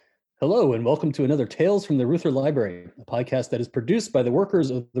Hello, and welcome to another Tales from the Reuther Library, a podcast that is produced by the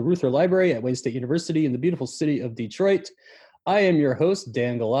workers of the Reuther Library at Wayne State University in the beautiful city of Detroit. I am your host,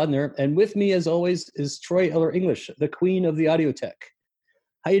 Dan Golodner, and with me, as always, is Troy Eller-English, the queen of the audio tech.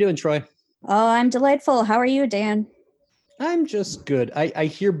 How you doing, Troy? Oh, I'm delightful. How are you, Dan? I'm just good. I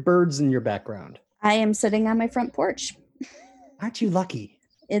hear birds in your background. I am sitting on my front porch. Aren't you lucky?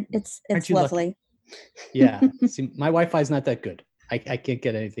 It's lovely. Lucky? Yeah. See, my Wi-Fi is not that good. I can't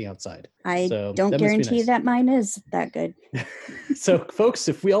get anything outside. I don't guarantee that mine is that good. So, folks,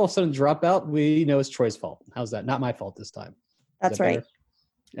 if we all of a sudden drop out, we know it's Troy's fault. How's that? Not my fault this time. That's right.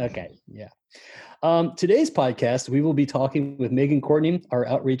 Okay, yeah. Today's podcast, we will be talking with Megan Courtney, our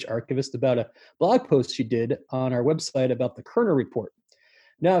outreach archivist, about a blog post she did on our website about the Kerner Report.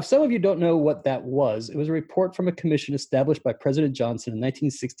 Now, if some of you don't know what that was, it was a report from a commission established by President Johnson in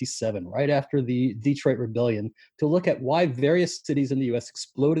 1967, right after the Detroit Rebellion, to look at why various cities in the U.S.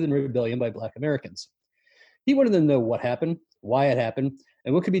 exploded in rebellion by Black Americans. He wanted to know what happened, why it happened,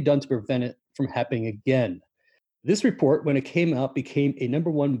 and what could be done to prevent it from happening again. This report, when it came out, became a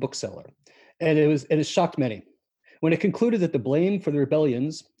 #1 bookseller, and it shocked many. When it concluded that the blame for the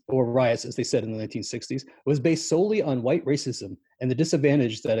rebellions, or riots, as they said in the 1960s, was based solely on white racism and the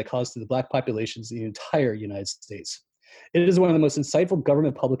disadvantage that it caused to the Black populations in the entire United States. It is one of the most insightful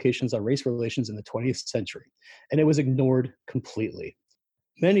government publications on race relations in the 20th century, and it was ignored completely.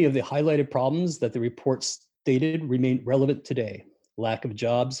 Many of the highlighted problems that the report stated remain relevant today. Lack of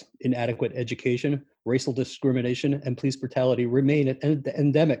jobs, inadequate education, racial discrimination, and police brutality remain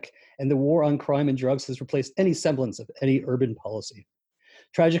endemic, and the war on crime and drugs has replaced any semblance of any urban policy.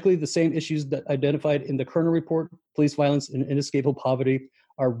 Tragically, the same issues that identified in the Kerner Report, police violence and inescapable poverty,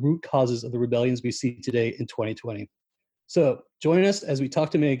 are root causes of the rebellions we see today in 2020. So join us as we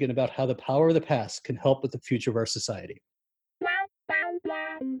talk to Megan about how the power of the past can help with the future of our society.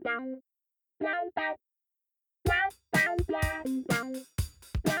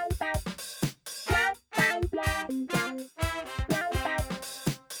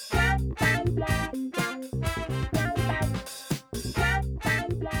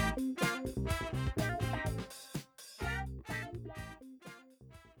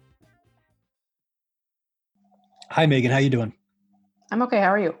 Hi, Megan. How you doing? I'm okay. How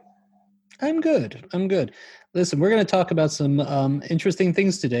are you? I'm good. Listen, we're going to talk about some interesting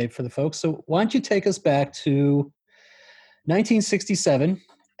things today for the folks. So why don't you take us back to 1967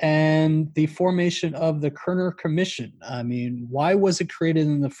 and the formation of the Kerner Commission? I mean, why was it created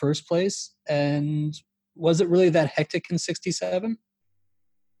in the first place? And was it really that hectic in 67?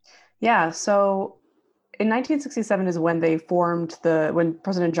 Yeah. So in 1967 is when when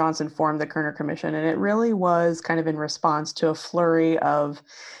President Johnson formed the Kerner Commission, and it really was kind of in response to a flurry of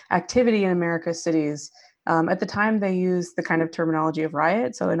activity in America's cities. At the time, they used the kind of terminology of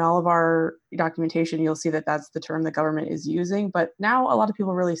riot. So in all of our documentation, you'll see that that's the term the government is using. But now a lot of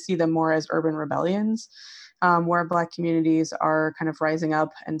people really see them more as urban rebellions, where Black communities are kind of rising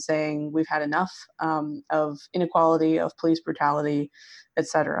up and saying, we've had enough of inequality, of police brutality, et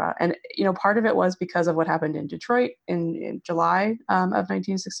cetera. And, part of it was because of what happened in Detroit in July of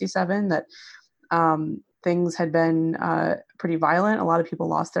 1967, that things had been pretty violent. A lot of people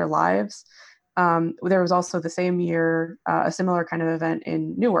lost their lives. There was also the same year a similar kind of event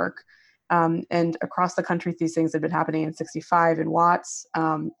in Newark. And across the country, these things had been happening in 65 in Watts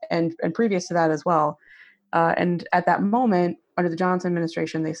and previous to that as well. And at that moment, under the Johnson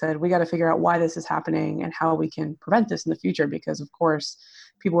administration, they said, we got to figure out why this is happening and how we can prevent this in the future, because, of course,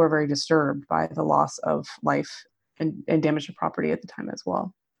 people were very disturbed by the loss of life and damage to property at the time as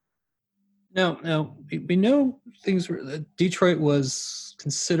well. Now, we know Detroit was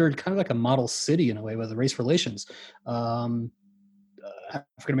considered kind of like a model city in a way with the race relations.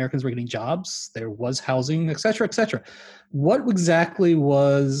 African Americans were getting jobs, there was housing, et cetera, et cetera. What exactly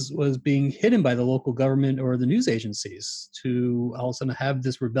was being hidden by the local government or the news agencies to all of a sudden have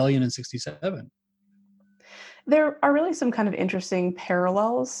this rebellion in 67? There are really some kind of interesting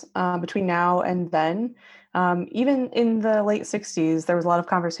parallels between now and then. Even in the late 60s, there was a lot of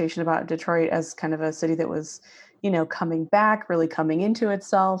conversation about Detroit as kind of a city that was, coming back, really coming into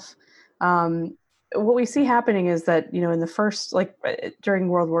itself. What we see happening is that, in the first, during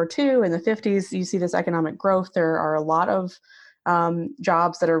World War II in the 50s, you see this economic growth. There are a lot of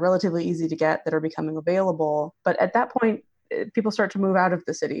jobs that are relatively easy to get that are becoming available. But at that point, people start to move out of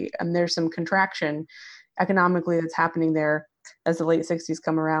the city, and there's some contraction economically that's happening there as the late 60s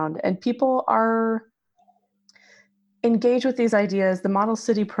come around. And people are engaged with these ideas. The Model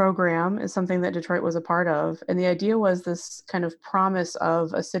City program is something that Detroit was a part of. And the idea was this kind of promise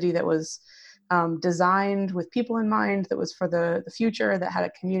of a city that was designed with people in mind, that was for the future, that had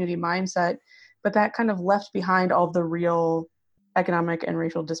a community mindset, but that kind of left behind all the real economic and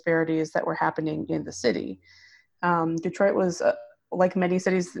racial disparities that were happening in the city. Detroit was, like many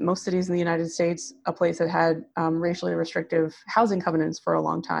cities, most cities in the United States, a place that had racially restrictive housing covenants for a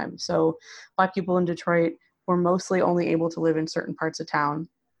long time. So Black people in Detroit were mostly only able to live in certain parts of town.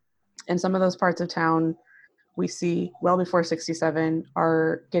 And some of those parts of town we see well before 67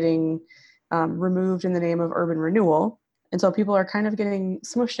 are getting removed in the name of urban renewal. And so people are kind of getting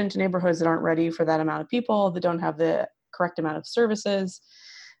smushed into neighborhoods that aren't ready for that amount of people, that don't have the correct amount of services.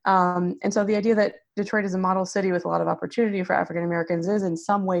 And so the idea that Detroit is a model city with a lot of opportunity for African Americans is in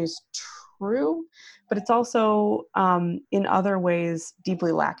some ways true, but it's also in other ways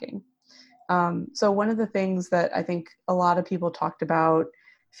deeply lacking. So one of the things that I think a lot of people talked about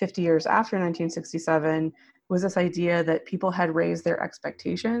 50 years after 1967 was this idea that people had raised their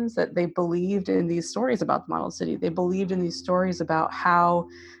expectations, that they believed in these stories about the model city. They believed in these stories about how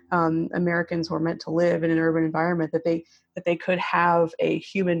Americans were meant to live in an urban environment, that they could have a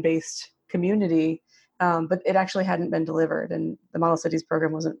human-based community, but it actually hadn't been delivered. And the Model Cities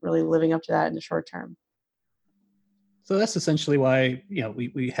program wasn't really living up to that in the short term. So that's essentially why,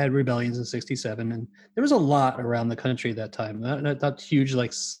 we had rebellions in 67, and there was a lot around the country at that time. Not huge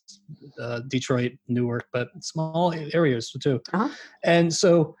like Detroit, Newark, but small areas too. Uh-huh. And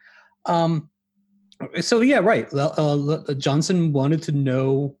so, yeah, right. Johnson wanted to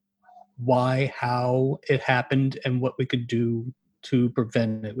know why, how it happened, and what we could do to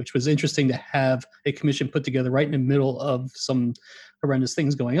prevent it, which was interesting to have a commission put together right in the middle of some horrendous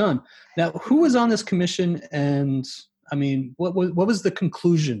things going on. Now, who was on this commission, and I mean, what was the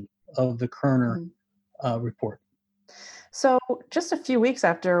conclusion of the Kerner report? So just a few weeks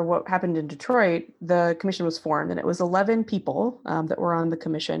after what happened in Detroit, the commission was formed, and it was 11 people that were on the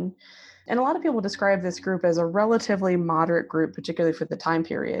commission. And a lot of people describe this group as a relatively moderate group, particularly for the time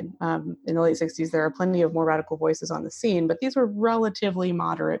period. In the late 60s, there are plenty of more radical voices on the scene, but these were relatively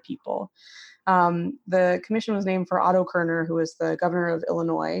moderate people. The commission was named for Otto Kerner, who was the governor of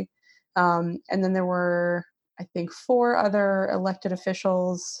Illinois. And then there were, I think, 4 other elected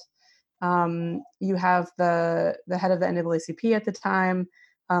officials. You have the head of the NAACP at the time,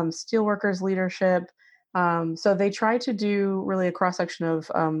 Steelworkers leadership. So they try to do really a cross-section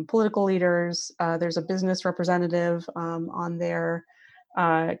of political leaders. There's a business representative on their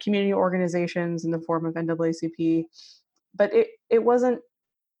community organizations in the form of NAACP. But it wasn't,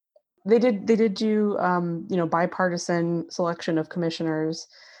 they did do bipartisan selection of commissioners,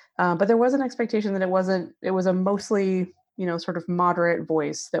 but there was an expectation that it was a mostly sort of moderate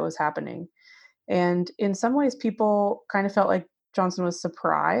voice that was happening. And in some ways, people kind of felt like Johnson was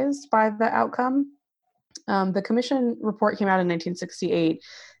surprised by the outcome. The commission report came out in 1968,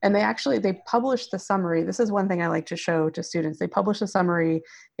 and they published the summary. This is one thing I like to show to students. They published a summary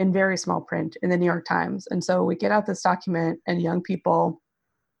in very small print in the New York Times. And so we get out this document, and young people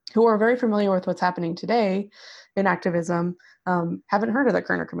who are very familiar with what's happening today in activism haven't heard of the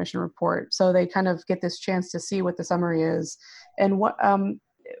Kerner Commission report. So they kind of get this chance to see what the summary is. And what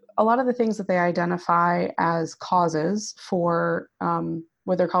a lot of the things that they identify as causes for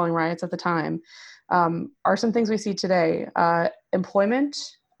what they're calling riots at the time are some things we see today. Employment,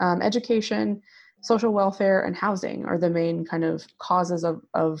 education, social welfare, and housing are the main kind of causes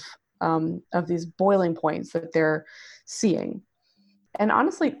of these boiling points that they're seeing. And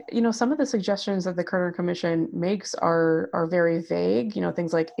honestly, some of the suggestions that the Kerner Commission makes are very vague,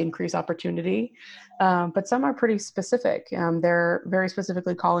 things like increase opportunity, but some are pretty specific. They're very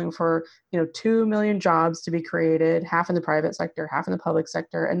specifically calling for, 2 million jobs to be created, half in the private sector, half in the public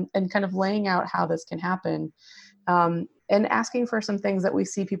sector, and kind of laying out how this can happen, and asking for some things that we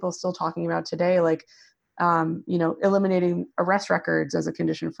see people still talking about today, like, eliminating arrest records as a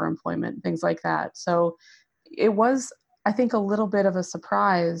condition for employment, things like that. So it was, I think, a little bit of a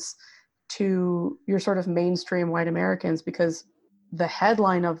surprise to your sort of mainstream white Americans, because the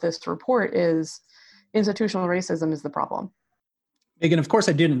headline of this report is institutional racism is the problem. Megan, of course,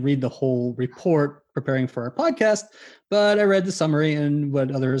 I didn't read the whole report preparing for our podcast, but I read the summary and what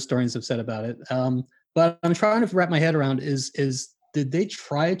other historians have said about it. But I'm trying to wrap my head around is did they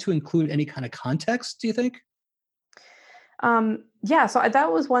try to include any kind of context, do you think? Yeah, so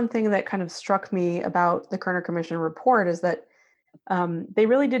that was one thing that kind of struck me about the Kerner Commission report, is that they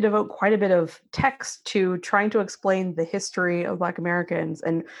really did devote quite a bit of text to trying to explain the history of Black Americans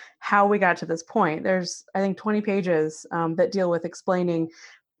and how we got to this point. There's, I think, 20 pages that deal with explaining,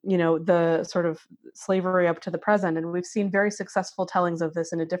 the sort of slavery up to the present. And we've seen very successful tellings of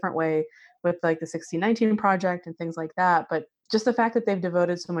this in a different way with like the 1619 Project and things like that. But just the fact that they've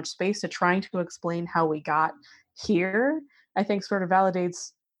devoted so much space to trying to explain how we got here, I think sort of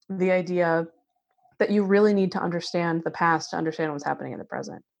validates the idea that you really need to understand the past to understand what's happening in the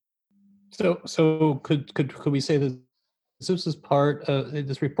present. So could we say that this is part of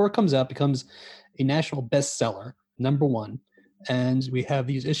this report comes out, becomes a national bestseller, number one, and we have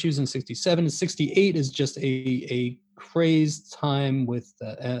these issues in 67 and 68 is just a crazed time with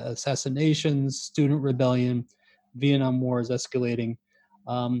assassinations, student rebellion, Vietnam War is escalating.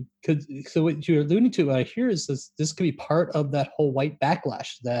 So what you're alluding to here is this could be part of that whole white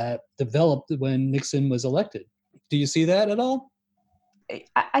backlash that developed when Nixon was elected. Do you see that at all?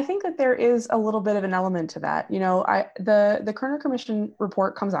 I think that there is a little bit of an element to that. The Kerner Commission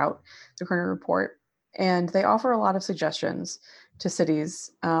report comes out, the Kerner report, and they offer a lot of suggestions to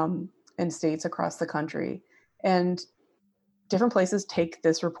cities and states across the country. And different places take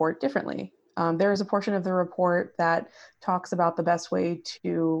this report differently. There is a portion of the report that talks about the best way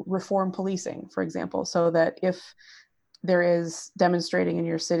to reform policing, for example, so that if there is demonstrating in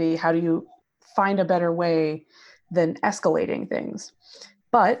your city, how do you find a better way than escalating things?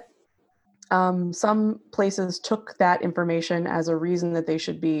 But some places took that information as a reason that they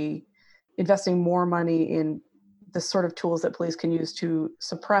should be investing more money in the sort of tools that police can use to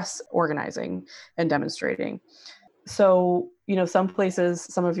suppress organizing and demonstrating. So, some places,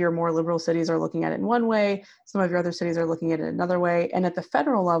 some of your more liberal cities are looking at it in one way, some of your other cities are looking at it another way. And at the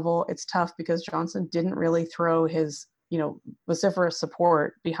federal level, it's tough because Johnson didn't really throw his, vociferous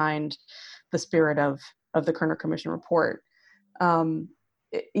support behind the spirit of the Kerner Commission report.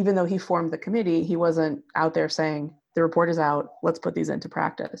 Even though he formed the committee, he wasn't out there saying, the report is out, let's put these into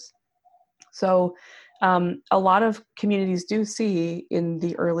practice. So a lot of communities do see in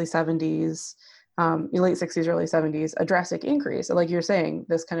the early 70s, late 60s, early 70s, a drastic increase. Like you're saying,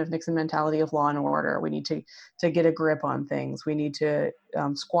 this kind of Nixon mentality of law and order. We need to get a grip on things. We need to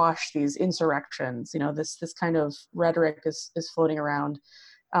squash these insurrections. This kind of rhetoric is floating around.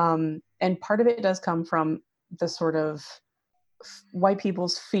 And part of it does come from the sort of white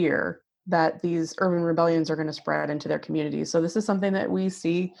people's fear that these urban rebellions are going to spread into their communities. So this is something that we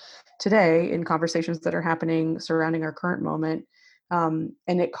see today in conversations that are happening surrounding our current moment. And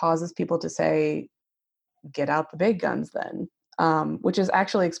it causes people to say, get out the big guns then, which is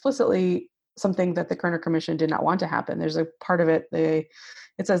actually explicitly something that the Kerner Commission did not want to happen. There's a part of it,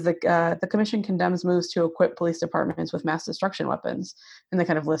 it says the commission condemns moves to equip police departments with mass destruction weapons. And they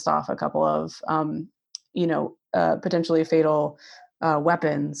kind of list off a couple of, potentially fatal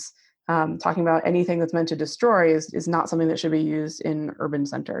weapons. Talking about anything that's meant to destroy is not something that should be used in urban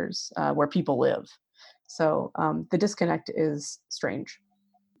centers where people live. So the disconnect is strange.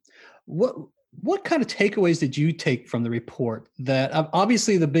 What kind of takeaways did you take from the report? That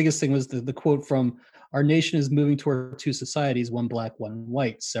obviously the biggest thing was the quote from, "Our nation is moving toward two societies, one black, one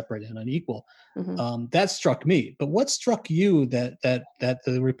white, separate and unequal." Mm-hmm. That struck me. But what struck you that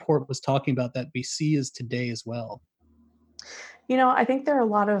the report was talking about that we see as today as well? I think there are a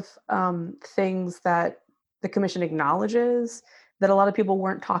lot of things that the commission acknowledges that a lot of people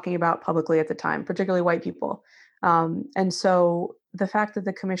weren't talking about publicly at the time, particularly white people. And so the fact that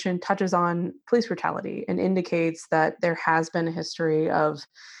the commission touches on police brutality and indicates that there has been a history of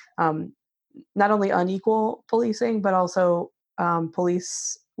not only unequal policing, but also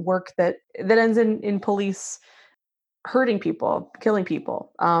police work that ends in police hurting people, killing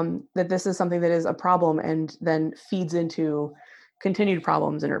people, that this is something that is a problem and then feeds into continued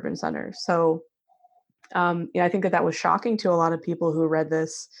problems in urban centers. So I think that was shocking to a lot of people who read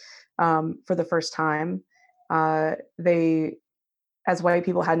this for the first time. They, as white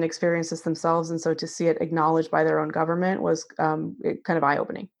people, hadn't experienced this themselves, and so to see it acknowledged by their own government was kind of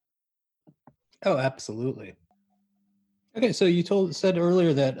eye-opening. Oh, absolutely. Okay, so you said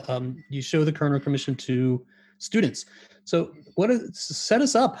earlier that you show the Kerner Commission to students. So set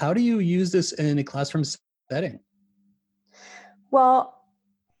us up. How do you use this in a classroom setting? Well,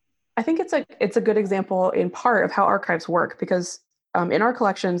 I think it's a good example in part of how archives work, because in our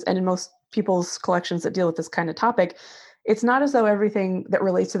collections and in most people's collections that deal with this kind of topic, it's not as though everything that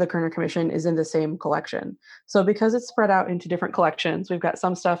relates to the Kerner Commission is in the same collection. So because it's spread out into different collections, we've got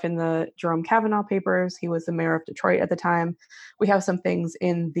some stuff in the Jerome Kavanaugh papers. He was the mayor of Detroit at the time. We have some things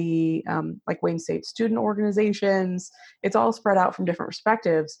in the like Wayne State student organizations. It's all spread out from different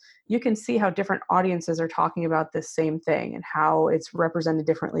perspectives. You can see how different audiences are talking about this same thing and how it's represented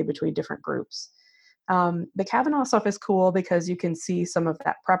differently between different groups. The Kavanaugh stuff is cool because you can see some of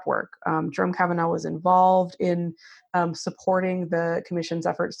that prep work. Jerome Kavanaugh was involved in supporting the commission's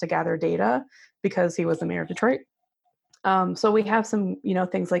efforts to gather data because he was the mayor of Detroit. So we have some,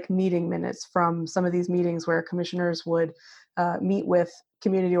 things like meeting minutes from some of these meetings where commissioners would meet with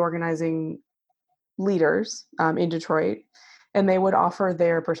community organizing leaders in Detroit, and they would offer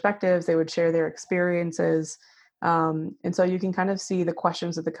their perspectives, they would share their experiences. And so you can kind of see the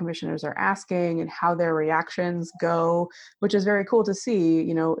questions that the commissioners are asking and how their reactions go, which is very cool to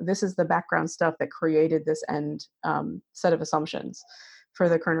see. This is the background stuff that created this end set of assumptions for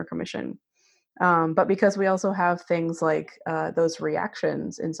the Kerner Commission. But because we also have things like those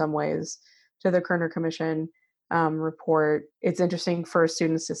reactions in some ways to the Kerner Commission report, it's interesting for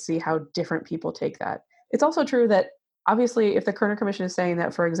students to see how different people take that. It's also true that obviously if the Kerner Commission is saying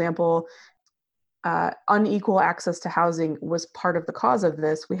that, for example, unequal access to housing was part of the cause of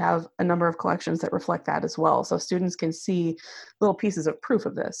this, we have a number of collections that reflect that as well. So students can see little pieces of proof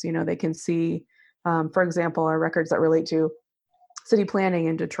of this. They can see, for example, our records that relate to city planning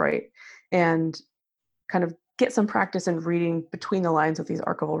in Detroit, and kind of get some practice in reading between the lines of these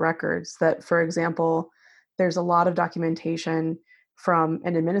archival records. That, for example, there's a lot of documentation from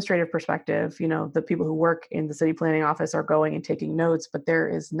an administrative perspective. The people who work in the city planning office are going and taking notes, but there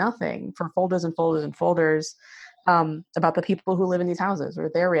is nothing for folders and folders and folders about the people who live in these houses or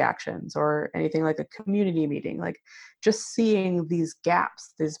their reactions or anything like a community meeting. Like, just seeing these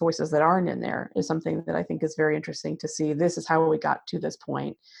gaps, these voices that aren't in there, is something that I think is very interesting to see. This is how we got to this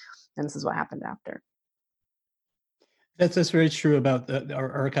point, and this is what happened after. That's very true about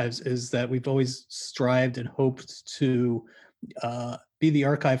our archives, is that we've always strived and hoped to be the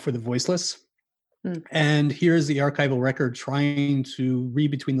archive for the voiceless. And here's the archival record trying to read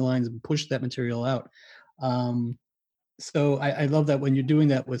between the lines and push that material out. So I love that when you're doing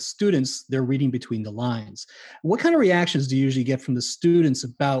that with students, they're reading between the lines. What kind of reactions do you usually get from the students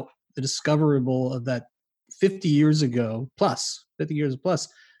about the discoverable of that 50 years plus,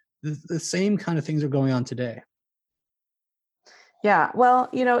 the same kind of things are going on today? Yeah, well,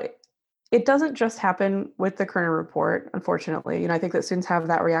 it doesn't just happen with the Kerner report, unfortunately. I think that students have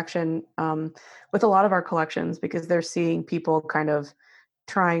that reaction with a lot of our collections, because they're seeing people kind of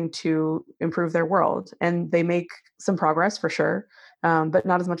trying to improve their world, and they make some progress for sure, but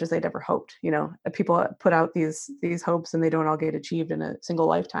not as much as they'd ever hoped. People put out these hopes, and they don't all get achieved in a single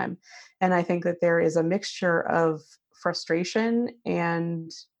lifetime. And I think that there is a mixture of frustration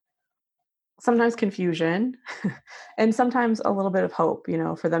and sometimes confusion and sometimes a little bit of hope,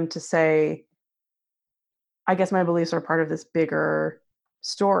 for them to say, I guess my beliefs are part of this bigger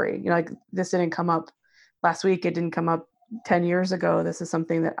story. Like, this didn't come up last week. It didn't come up 10 years ago. This is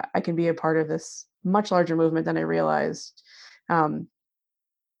something that I can be a part of, this much larger movement than I realized, and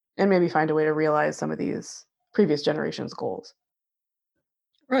maybe find a way to realize some of these previous generations' goals.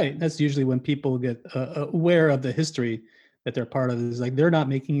 Right. That's usually when people get aware of the history that they're part of. It's like, they're not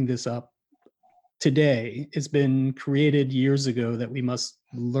making this up today. It's been created years ago that we must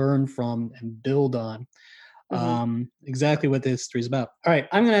learn from and build on. Exactly what the history is about. All right.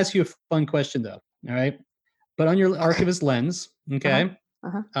 I'm going to ask you a fun question, though. All right. But on your archivist lens, okay,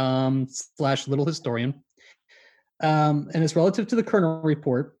 / little historian, and it's relative to the Kerner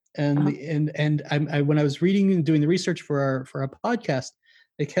report. And when I was reading and doing the research for our podcast,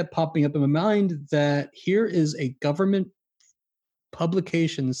 it kept popping up in my mind that here is a government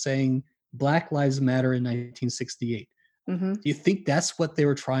publication saying Black Lives Matter in 1968. Do you think that's what they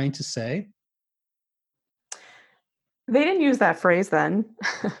were trying to say? They didn't use that phrase then.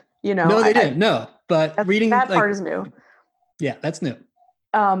 No, they didn't. No, but reading that part is new. Yeah, that's new.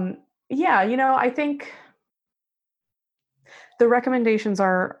 Yeah, I think the recommendations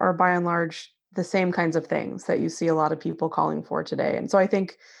are by and large the same kinds of things that you see a lot of people calling for today. And so I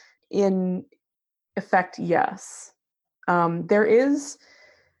think in effect, yes. There is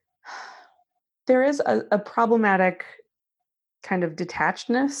a problematic kind of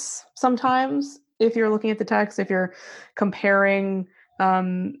detachedness sometimes if you're looking at the text, if you're comparing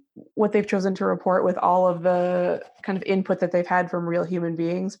what they've chosen to report with all of the kind of input that they've had from real human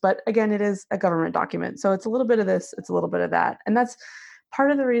beings. But again, it is a government document. So it's a little bit of this, it's a little bit of that. And that's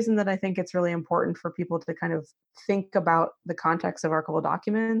part of the reason that I think it's really important for people to kind of think about the context of archival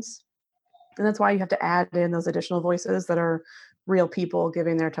documents. And that's why you have to add in those additional voices that are real people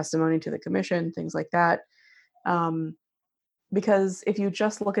giving their testimony to the commission, things like that. Because if you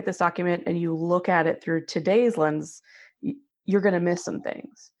just look at this document and you look at it through today's lens, you're going to miss some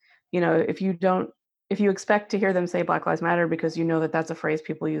things. If you expect to hear them say Black Lives Matter because you know that that's a phrase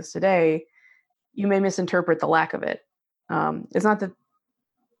people use today, you may misinterpret the lack of it. It's not that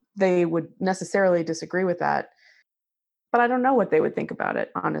they would necessarily disagree with that, but I don't know what they would think about it,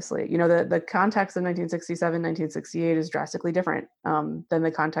 honestly. The context of 1967, 1968 is drastically different than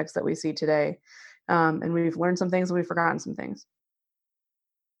the context that we see today. And we've learned some things and we've forgotten some things.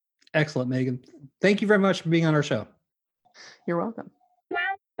 Excellent, Megan. Thank you very much for being on our show. You're welcome.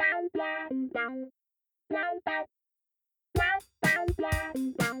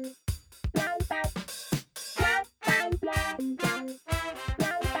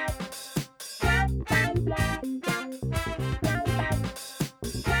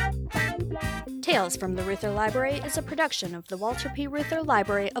 Tales from the Reuther Library is a production of the Walter P. Reuther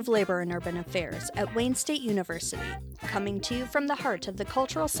Library of Labor and Urban Affairs at Wayne State University, coming to you from the heart of the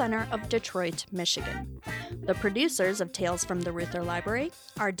Cultural Center of Detroit, Michigan. The producers of Tales from the Reuther Library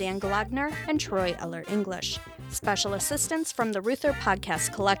are Dan Glogner and Troy Eller English. Special assistants from the Reuther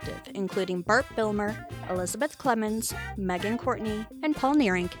Podcast Collective, including Bart Bilmer, Elizabeth Clemens, Megan Courtney, and Paul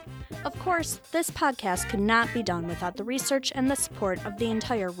Neerink. Of course, this podcast could not be done without the research and the support of the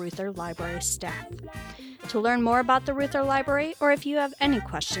entire Reuther Library staff. To learn more about the Reuther Library, or if you have any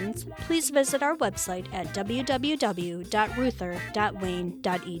questions, please visit our website at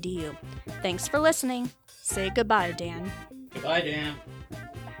www.reuther.wayne.edu. Thanks for listening. Say goodbye, Dan. Goodbye, Dan.